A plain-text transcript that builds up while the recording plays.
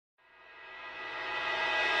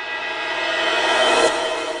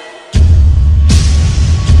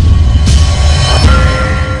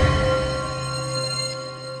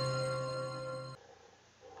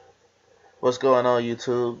What's going on,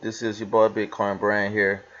 YouTube? This is your boy Bitcoin Brand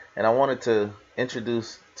here, and I wanted to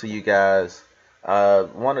introduce to you guys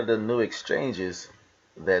one of the new exchanges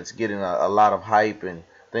that's getting a lot of hype and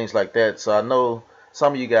things like that. So I know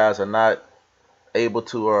some of you guys are not able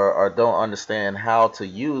to or don't understand how to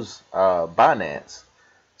use Binance.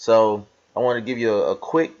 So I want to give you a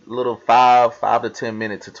quick little 5 to 10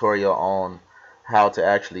 minute tutorial on how to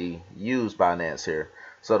actually use Binance here.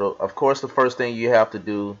 So of course the first thing you have to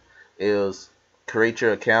do is create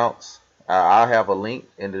your accounts. I'll have a link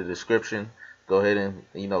in the description. Go ahead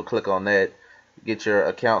and click on that, get your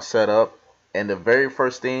account set up. And the very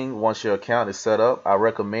first thing, once your account is set up, I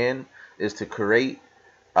recommend is to create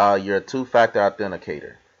your two-factor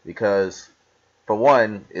authenticator, because for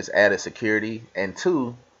one, it's added security, and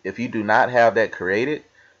two, if you do not have that created,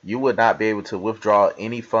 you would not be able to withdraw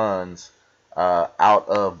any funds out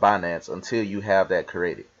of Binance until you have that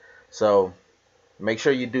created. So make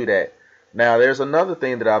sure you do that. Now, there's another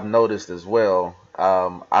thing that I've noticed as well.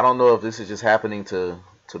 I don't know if this is just happening to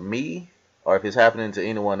me or if it's happening to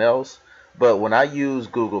anyone else, but when I use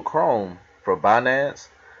Google Chrome for Binance,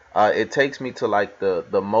 it takes me to like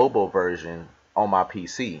the mobile version on my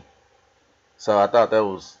PC. So I thought that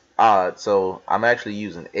was odd. So I'm actually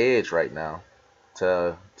using Edge right now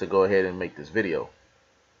to go ahead and make this video.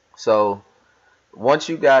 So once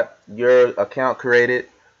you got your account created,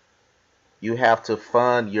 you have to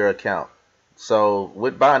fund your account. So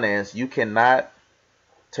with Binance, you cannot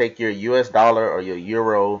take your US dollar or your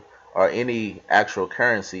euro or any actual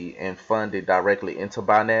currency and fund it directly into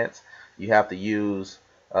Binance. You have to use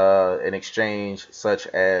an exchange such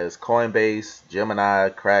as Coinbase, Gemini,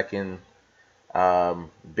 Kraken,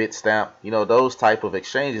 Bitstamp, those type of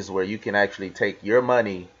exchanges where you can actually take your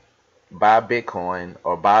money, buy Bitcoin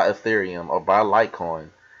or buy Ethereum or buy Litecoin,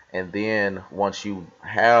 and then once you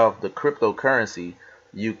have the cryptocurrency,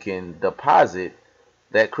 you can deposit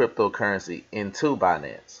that cryptocurrency into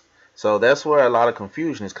Binance. So that's where a lot of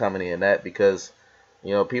confusion is coming in at, because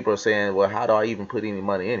people are saying, well, how do I even put any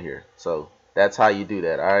money in here? So that's how you do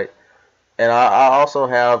that. All right. And I also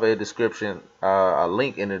have a description, a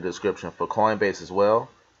link in the description for Coinbase as well.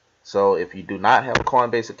 So if you do not have a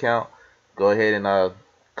Coinbase account, go ahead and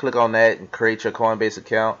click on that and create your Coinbase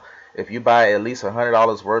account. If you buy at least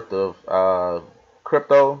 $100 worth of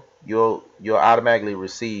crypto, you'll automatically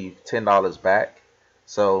receive $10 back.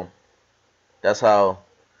 So that's how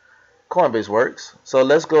Coinbase works. So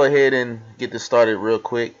let's go ahead and get this started real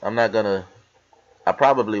quick. I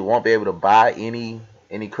probably won't be able to buy any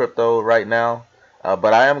crypto right now,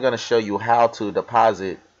 but I am going to show you how to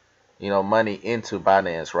deposit money into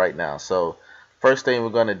Binance right now. So first thing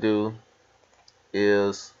we're going to do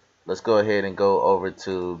is let's go ahead and go over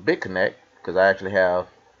to BitConnect, because I actually have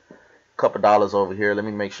a couple dollars over here. Let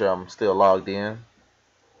me make sure I'm still logged in.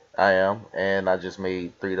 I am, and I just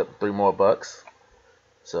made three more bucks.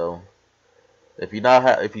 So if you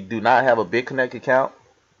do not have a BitConnect account,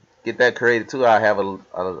 get that created too. I have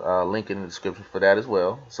a link in the description for that as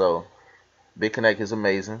well. So BitConnect is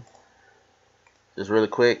amazing. Just really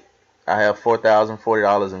quick, I have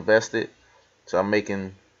 $4,040 invested, so I'm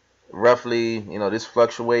making roughly, this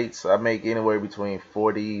fluctuates. I make anywhere between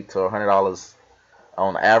 $40 to $100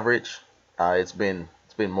 on average. It's been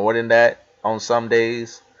more than that on some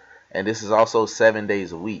days, and this is also 7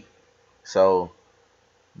 days a week. So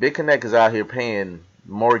BitConnect is out here paying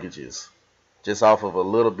mortgages just off of a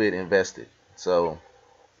little bit invested. So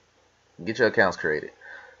get your accounts created.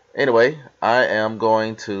 Anyway, I am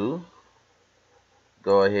going to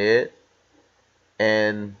go ahead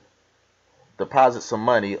and deposit some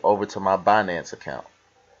money over to my Binance account.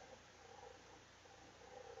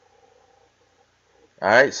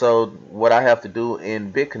 Alright, so what I have to do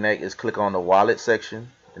in BitConnect is click on the wallet section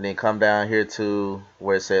and then come down here to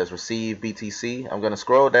where it says receive BTC. I'm going to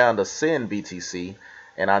scroll down to send BTC,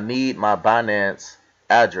 and I need my Binance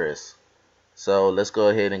address. So let's go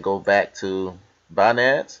ahead and go back to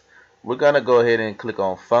Binance. We're going to go ahead and click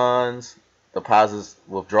on funds, deposits,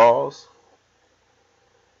 withdrawals.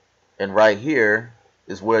 And right here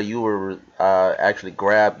is where you will actually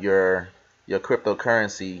grab your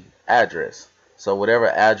cryptocurrency address. So whatever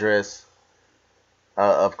address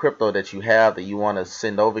of crypto that you have that you want to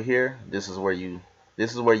send over here, this is where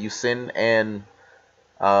you send and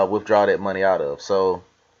withdraw that money out of. So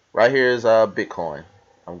right here is Bitcoin.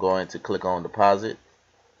 I'm going to click on deposit,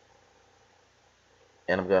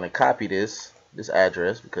 and I'm going to copy this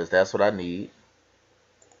address because that's what I need.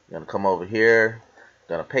 I'm going to come over here,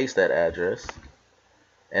 going to paste that address,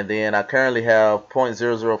 and then I currently have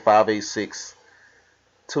 0.00586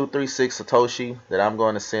 236 Satoshi that I'm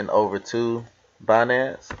going to send over to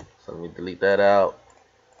Binance. So let me delete that out.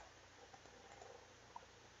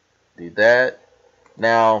 Do that.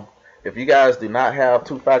 Now, if you guys do not have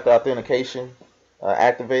two-factor authentication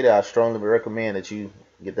activated, I strongly recommend that you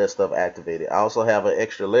get that stuff activated. I also have an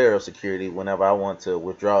extra layer of security whenever I want to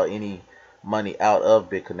withdraw any money out of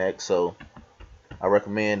BitConnect. So I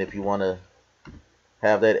recommend, if you want to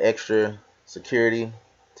have that extra security,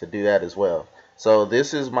 to do that as well. So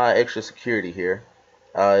this is my extra security here.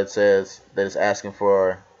 It says that it's asking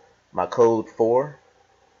for my code 4,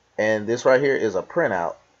 and this right here is a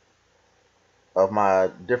printout of my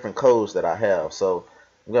different codes that I have. So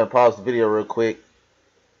I'm going to pause the video real quick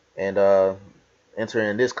and enter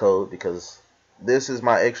in this code, because this is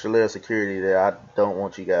my extra layer of security that I don't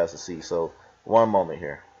want you guys to see. So one moment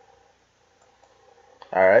here.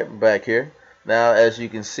 Alright, back here. Now, as you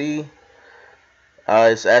can see,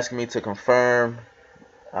 it's asking me to confirm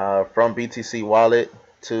from BTC wallet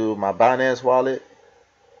to my Binance wallet.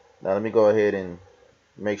 Now let me go ahead and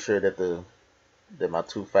make sure that my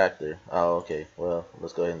two-factor. Oh, okay. Well,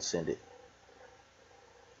 let's go ahead and send it.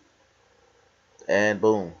 And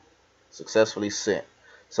boom, successfully sent.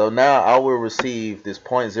 So now I will receive this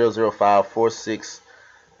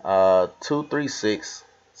 0.00546236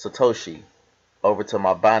 Satoshi over to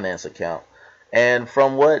my Binance account. And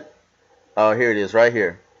from what, here it is right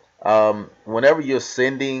here. Whenever you're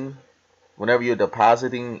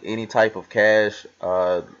depositing any type of cash,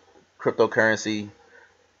 cryptocurrency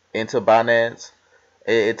into Binance,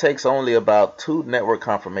 it takes only about 2 network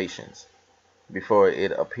confirmations before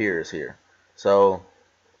it appears here. So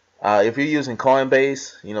if you're using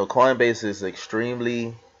Coinbase, Coinbase is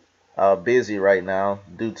extremely busy right now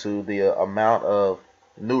due to the amount of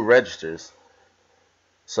new registers.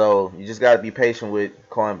 So you just got to be patient with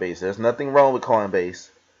Coinbase. There's nothing wrong with Coinbase.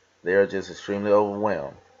 They're just extremely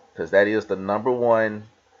overwhelmed, because that is the #1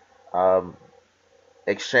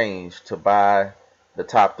 exchange to buy the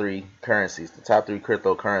top 3 currencies, the top 3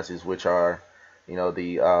 cryptocurrencies, which are, the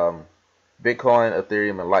Bitcoin,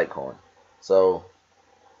 Ethereum, and Litecoin. So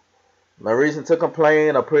no reason to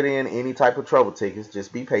complain or put in any type of trouble tickets.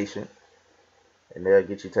 Just be patient, and they'll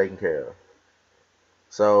get you taken care of.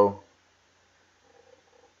 So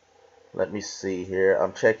let me see here.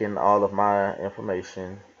 I'm checking all of my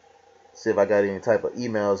information, see if I got any type of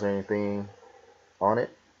emails or anything on it.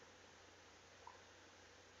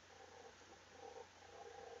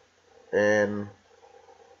 And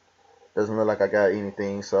doesn't look like I got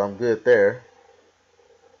anything, so I'm good there.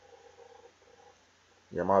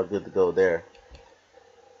 Yeah, I'm all good to go there.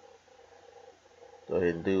 Go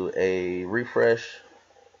ahead and do a refresh.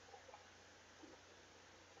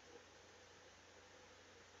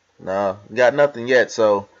 No, got nothing yet.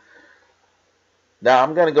 So now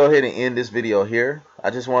I'm gonna go ahead and end this video here. I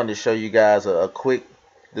just wanted to show you guys a quick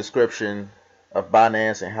description of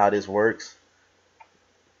Binance and how this works.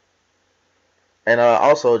 And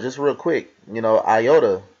also, just real quick,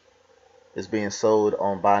 IOTA is being sold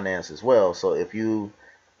on Binance as well. So if you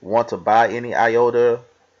want to buy any IOTA,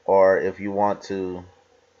 or if you want to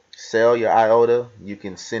sell your IOTA, you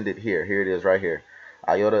can send it here. Here it is right here.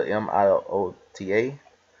 IOTA, MIOTA.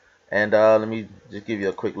 And let me just give you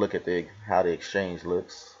a quick look at how the exchange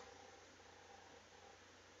looks.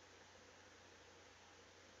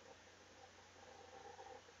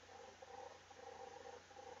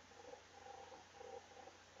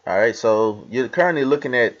 Alright, so you're currently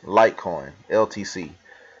looking at Litecoin, LTC.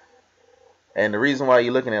 And the reason why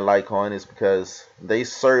you're looking at Litecoin is because they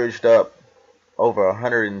surged up over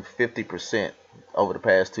 150% over the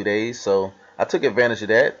past 2 days. So I took advantage of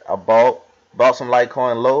that. I bought some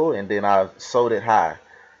Litecoin low, and then I sold it high.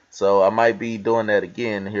 So I might be doing that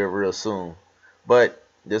again here real soon. But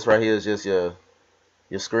this right here is just your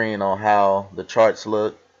screen on how the charts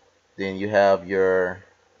look. Then you have your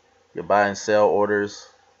buy and sell orders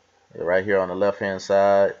right here on the left hand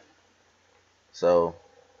side. So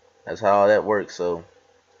that's how that works. So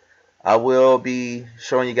I will be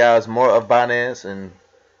showing you guys more of Binance, and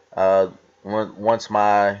once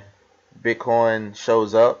my Bitcoin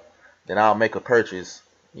shows up, then I'll make a purchase,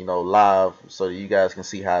 live, so that you guys can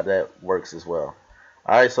see how that works as well.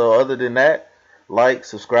 Alright, so other than that, like,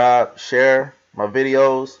 subscribe, share my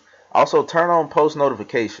videos. Also turn on post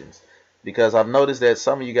notifications, because I've noticed that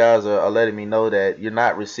some of you guys are letting me know that you're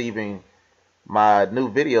not receiving my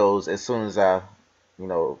new videos as soon as I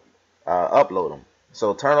upload them.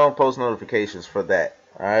 So turn on post notifications for that.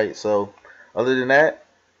 Alright, so other than that,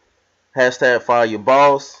 hashtag fire your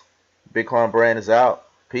boss. Bitcoin brand is out.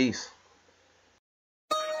 Peace.